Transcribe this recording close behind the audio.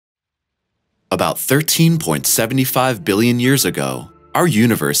About 13.75 billion years ago, our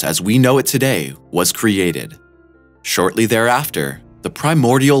universe as we know it today was created. Shortly thereafter, the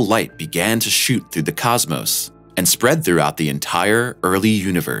primordial light began to shoot through the cosmos and spread throughout the entire early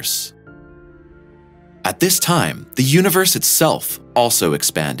universe. At this time, the universe itself also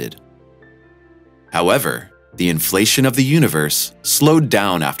expanded. However, the inflation of the universe slowed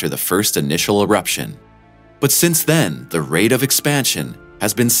down after the first initial eruption. But since then, the rate of expansion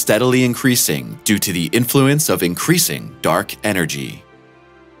has been steadily increasing due to the influence of increasing dark energy.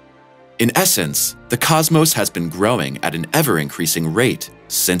 In essence, the cosmos has been growing at an ever-increasing rate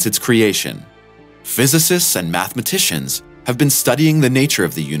since its creation. Physicists and mathematicians have been studying the nature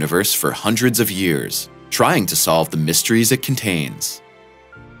of the universe for hundreds of years, trying to solve the mysteries it contains.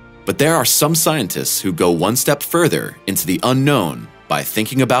 But there are some scientists who go one step further into the unknown by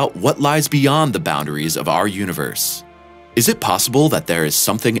thinking about what lies beyond the boundaries of our universe. Is it possible that there is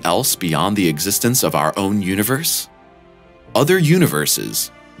something else beyond the existence of our own universe? Other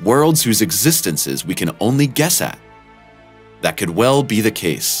universes, worlds whose existences we can only guess at? That could well be the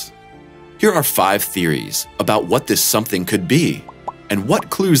case. Here are 5 theories about what this something could be, and what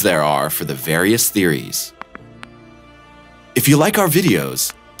clues there are for the various theories. If you like our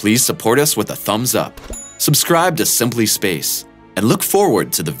videos, please support us with a thumbs up, subscribe to TheSimplySpace, and look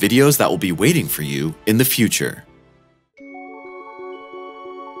forward to the videos that will be waiting for you in the future.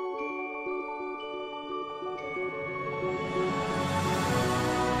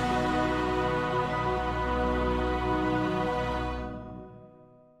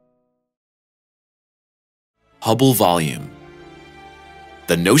 Hubble Volume.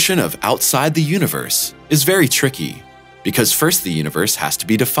 The notion of outside the universe is very tricky, because first the universe has to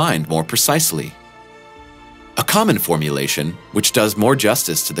be defined more precisely. A common formulation, which does more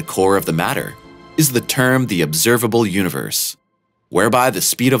justice to the core of the matter, is the term the observable universe, whereby the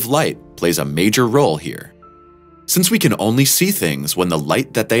speed of light plays a major role here. Since we can only see things when the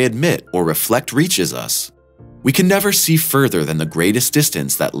light that they emit or reflect reaches us, we can never see further than the greatest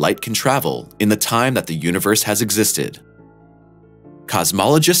distance that light can travel in the time that the universe has existed.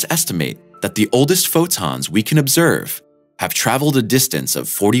 Cosmologists estimate that the oldest photons we can observe have traveled a distance of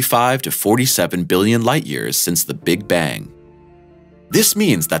 45 to 47 billion light-years since the Big Bang. This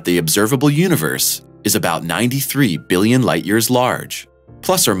means that the observable universe is about 93 billion light-years large,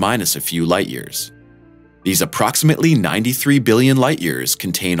 plus or minus a few light-years. These approximately 93 billion light-years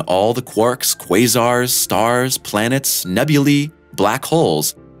contain all the quarks, quasars, stars, planets, nebulae, black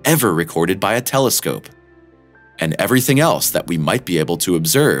holes ever recorded by a telescope, and everything else that we might be able to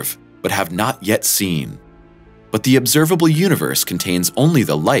observe but have not yet seen. But the observable universe contains only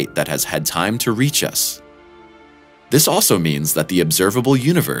the light that has had time to reach us. This also means that the observable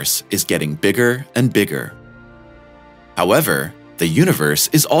universe is getting bigger and bigger. However, the universe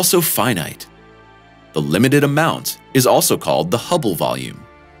is also finite. The limited amount is also called the Hubble Volume,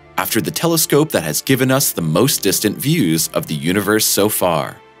 after the telescope that has given us the most distant views of the universe so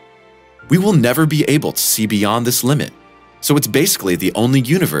far. We will never be able to see beyond this limit, so it's basically the only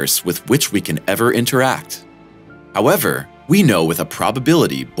universe with which we can ever interact. However, we know with a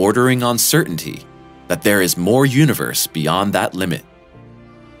probability bordering on certainty that there is more universe beyond that limit.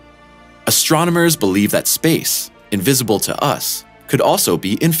 Astronomers believe that space, invisible to us, could also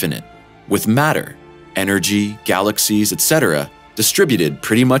be infinite, with matter, energy, galaxies, etc., distributed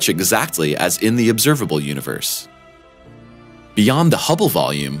pretty much exactly as in the observable universe. Beyond the Hubble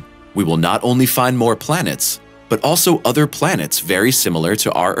volume, we will not only find more planets, but also other planets very similar to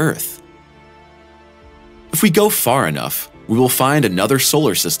our Earth. If we go far enough, we will find another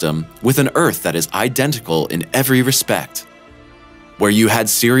solar system with an Earth that is identical in every respect, where you had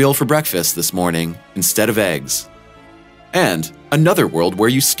cereal for breakfast this morning instead of eggs, and another world where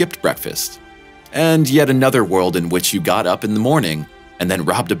you skipped breakfast, and yet another world in which you got up in the morning and then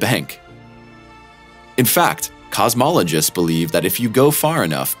robbed a bank. In fact, cosmologists believe that if you go far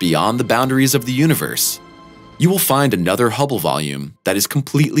enough beyond the boundaries of the universe, you will find another Hubble volume that is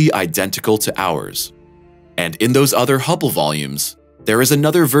completely identical to ours. And in those other Hubble volumes, there is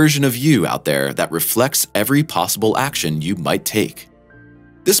another version of you out there that reflects every possible action you might take.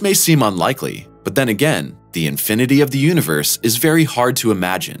 This may seem unlikely, but then again, the infinity of the universe is very hard to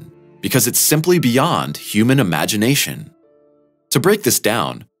imagine, because it's simply beyond human imagination. To break this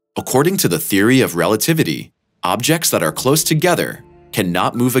down, according to the theory of relativity, objects that are close together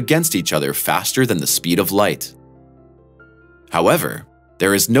cannot move against each other faster than the speed of light. However,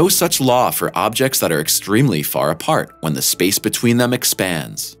 there is no such law for objects that are extremely far apart when the space between them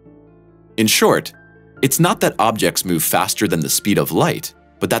expands. In short, it's not that objects move faster than the speed of light,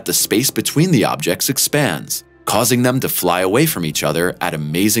 but that the space between the objects expands, causing them to fly away from each other at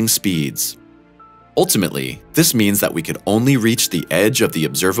amazing speeds. Ultimately, this means that we could only reach the edge of the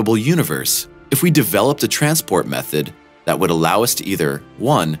observable universe if we developed a transport method that would allow us to either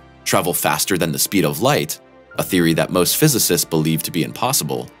 1. Travel faster than the speed of light, a theory that most physicists believe to be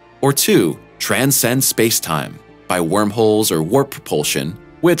impossible, or 2. Transcend space-time by wormholes or warp propulsion,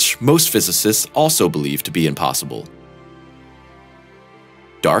 which most physicists also believe to be impossible.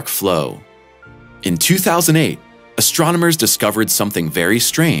 Dark flow. In 2008, astronomers discovered something very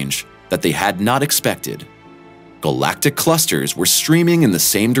strange that they had not expected. Galactic clusters were streaming in the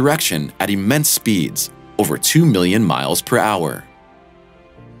same direction at immense speeds, over 2 million miles per hour.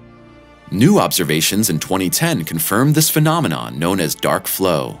 New observations in 2010 confirmed this phenomenon known as dark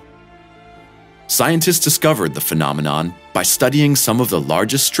flow. Scientists discovered the phenomenon by studying some of the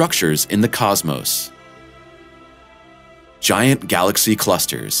largest structures in the cosmos. Giant galaxy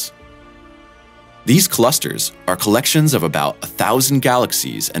clusters. These clusters are collections of about 1,000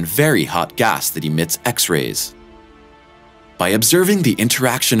 galaxies and very hot gas that emits X-rays. By observing the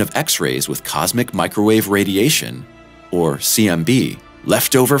interaction of X-rays with cosmic microwave radiation, or CMB,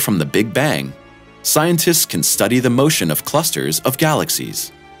 left over from the Big Bang, scientists can study the motion of clusters of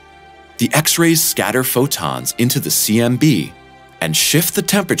galaxies. The X-rays scatter photons into the CMB and shift the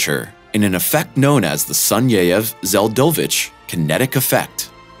temperature in an effect known as the Sunyaev-Zeldovich kinetic effect.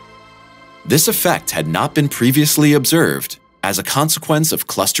 This effect had not been previously observed as a consequence of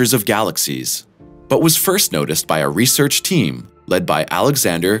clusters of galaxies, but was first noticed by a research team led by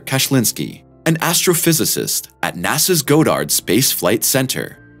Alexander Kashlinsky, an astrophysicist at NASA's Goddard Space Flight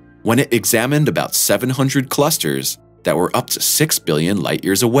Center, when it examined about 700 clusters that were up to 6 billion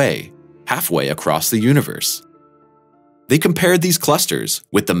light-years away, halfway across the universe. They compared these clusters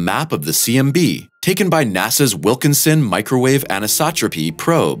with the map of the CMB taken by NASA's Wilkinson Microwave Anisotropy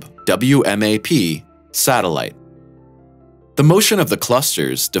Probe (WMAP) satellite. The motion of the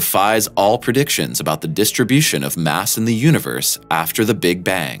clusters defies all predictions about the distribution of mass in the universe after the Big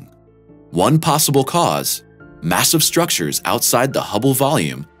Bang. One possible cause: massive structures outside the Hubble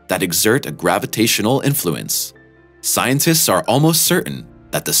volume that exert a gravitational influence. Scientists are almost certain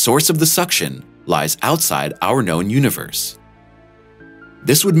that the source of the suction lies outside our known universe.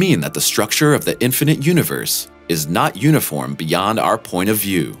 This would mean that the structure of the infinite universe is not uniform beyond our point of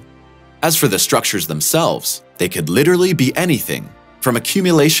view. As for the structures themselves, they could literally be anything, from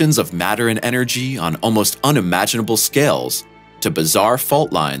accumulations of matter and energy on almost unimaginable scales to bizarre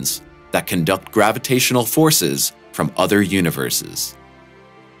fault lines that conduct gravitational forces from other universes.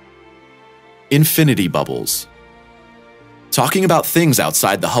 Infinity bubbles. Talking about things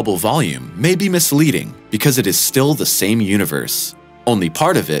outside the Hubble volume may be misleading because it is still the same universe, only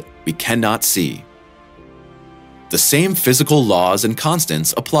part of it we cannot see. The same physical laws and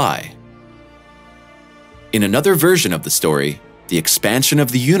constants apply. In another version of the story, the expansion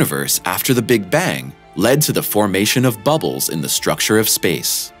of the universe after the Big Bang led to the formation of bubbles in the structure of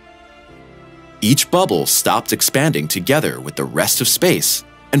space. Each bubble stopped expanding together with the rest of space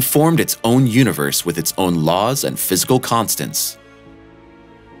and formed its own universe with its own laws and physical constants.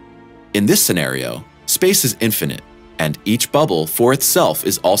 In this scenario, space is infinite, and each bubble for itself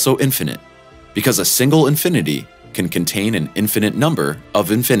is also infinite, because a single infinity can contain an infinite number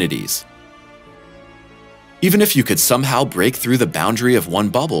of infinities. Even if you could somehow break through the boundary of one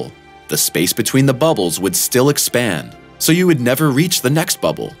bubble, the space between the bubbles would still expand, so you would never reach the next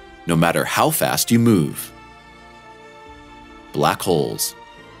bubble, no matter how fast you move. Black holes.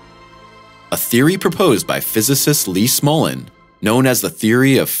 A theory proposed by physicist Lee Smolin, known as the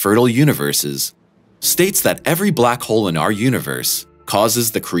theory of fertile universes, states that every black hole in our universe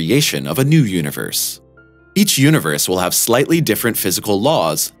causes the creation of a new universe. Each universe will have slightly different physical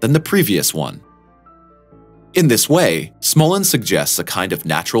laws than the previous one. In this way, Smolin suggests a kind of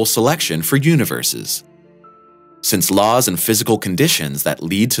natural selection for universes. Since laws and physical conditions that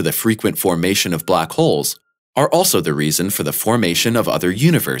lead to the frequent formation of black holes are also the reason for the formation of other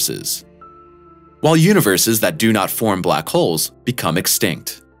universes, while universes that do not form black holes become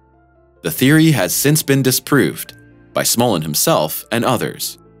extinct. The theory has since been disproved by Smolin himself and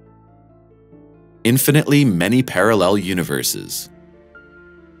others. Infinitely many parallel universes.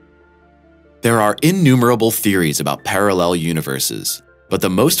 There are innumerable theories about parallel universes, but the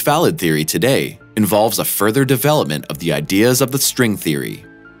most valid theory today involves a further development of the ideas of the string theory.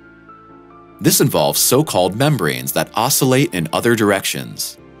 This involves so-called membranes that oscillate in other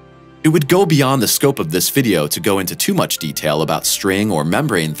directions. It would go beyond the scope of this video to go into too much detail about string or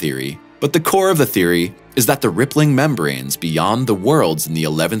membrane theory, but the core of the theory is that the rippling membranes beyond the worlds in the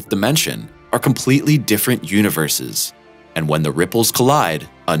 11th dimension are completely different universes, and when the ripples collide,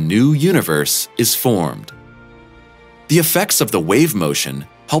 a new universe is formed. The effects of the wave motion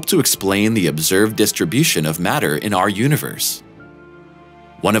help to explain the observed distribution of matter in our universe.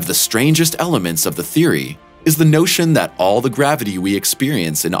 One of the strangest elements of the theory is the notion that all the gravity we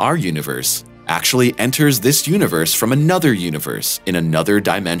experience in our universe actually enters this universe from another universe in another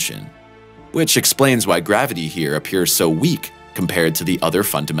dimension, which explains why gravity here appears so weak compared to the other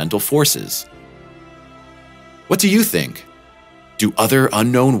fundamental forces. What do you think? Do other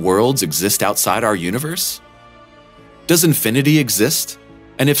unknown worlds exist outside our universe? Does infinity exist?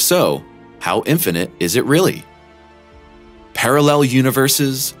 And if so, how infinite is it really? Parallel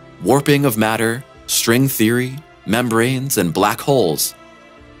universes, warping of matter, string theory, membranes, and black holes.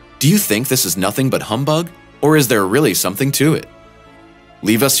 Do you think this is nothing but humbug, or is there really something to it?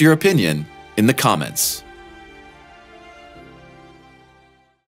 Leave us your opinion in the comments.